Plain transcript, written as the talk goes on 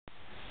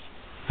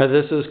Hi,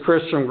 this is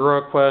Chris from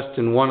GrowQuest,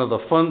 and one of the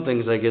fun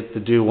things I get to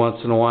do once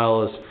in a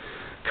while is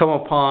come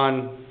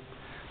upon,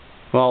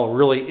 well,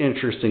 really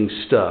interesting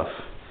stuff.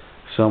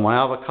 So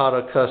my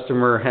avocado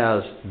customer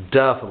has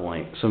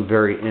definitely some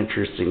very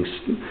interesting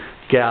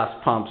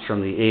gas pumps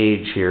from the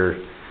age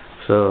here.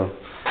 So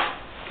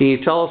can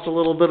you tell us a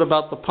little bit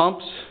about the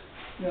pumps?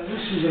 Yeah,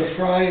 this is a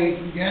Fry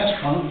gas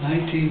pump,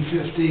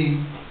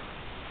 1915.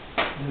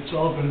 It's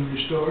all been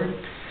restored.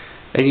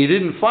 And you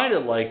didn't find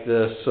it like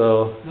this,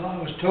 so... No,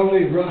 it was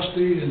totally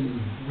rusty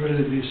and ready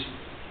to be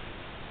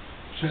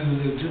sent to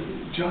the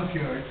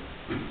junkyard.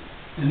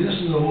 And this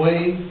is a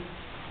Wayne.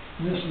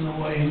 This is a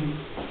Wayne.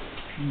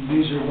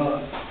 These are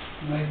about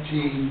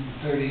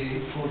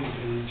 1938, 40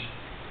 vintage.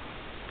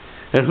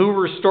 And who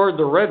restored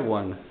the red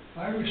one?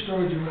 I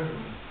restored the red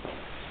one.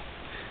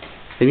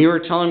 And you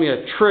were telling me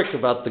a trick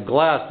about the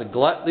glass.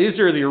 These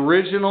are the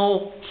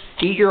original,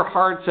 eat your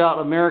hearts out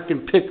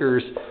American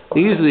Pcikers.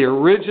 These are the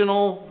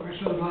original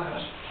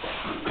glass.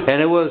 And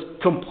it was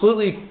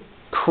completely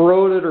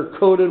corroded or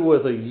coated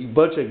with a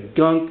bunch of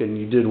gunk, and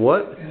you did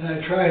what? And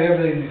I tried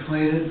everything to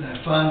clean it, and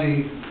I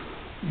finally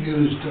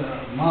used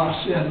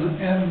Moss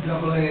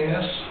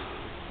MAAS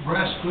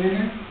brass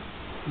cleaner,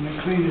 and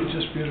I cleaned it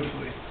just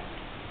beautifully.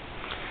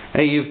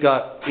 And you've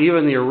got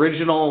even the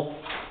original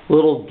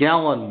little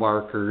gallon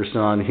markers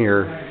on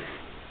here.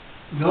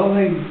 Right. The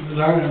only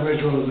that aren't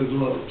original are the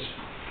globes.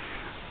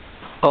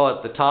 Oh,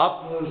 at the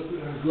top? Those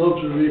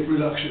globes are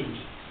reproductions.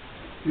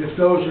 If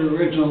those are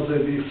original,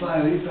 they'd be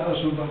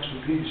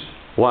 $8,000 a piece.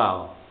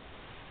 Wow.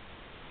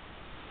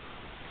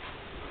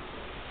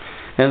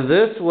 And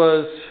this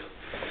was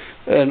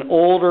an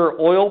older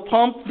oil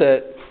pump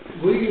that...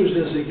 We used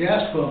as a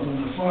gas pump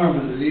on the farm,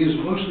 and it is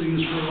mostly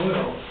used for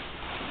oil.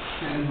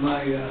 And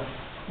my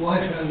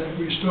wife had it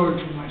restored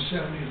for my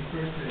 70th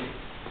birthday.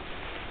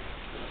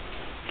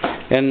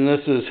 And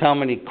this is how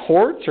many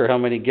quarts or how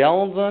many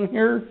gallons on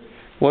here?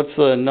 What's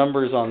the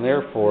numbers on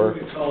there for? I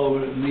can't recall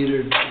what it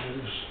metered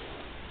is.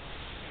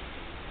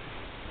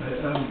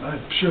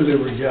 I'm sure they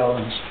were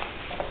gallons.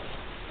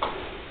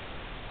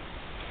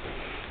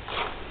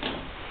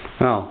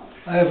 Oh.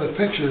 I have a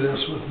picture of this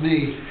with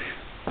me.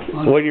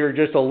 When you were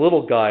just a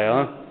little guy,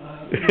 huh?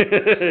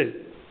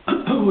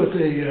 With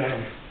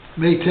a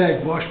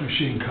Maytag wash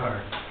machine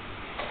car.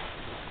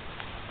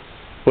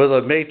 With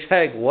a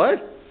Maytag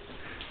what?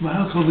 My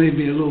uncle made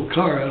me a little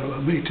car out of a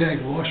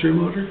Maytag washer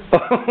motor.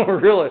 Oh,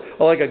 really?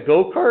 Oh, like a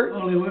go-kart?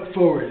 Only went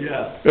forward,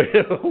 yeah.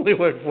 It only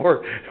went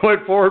forward. It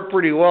went forward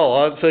pretty well.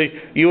 I'd say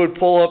you would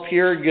pull up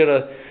here and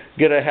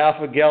get a half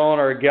a gallon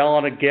or a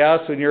gallon of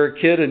gas when you're a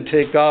kid and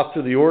take off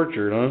to the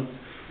orchard, huh?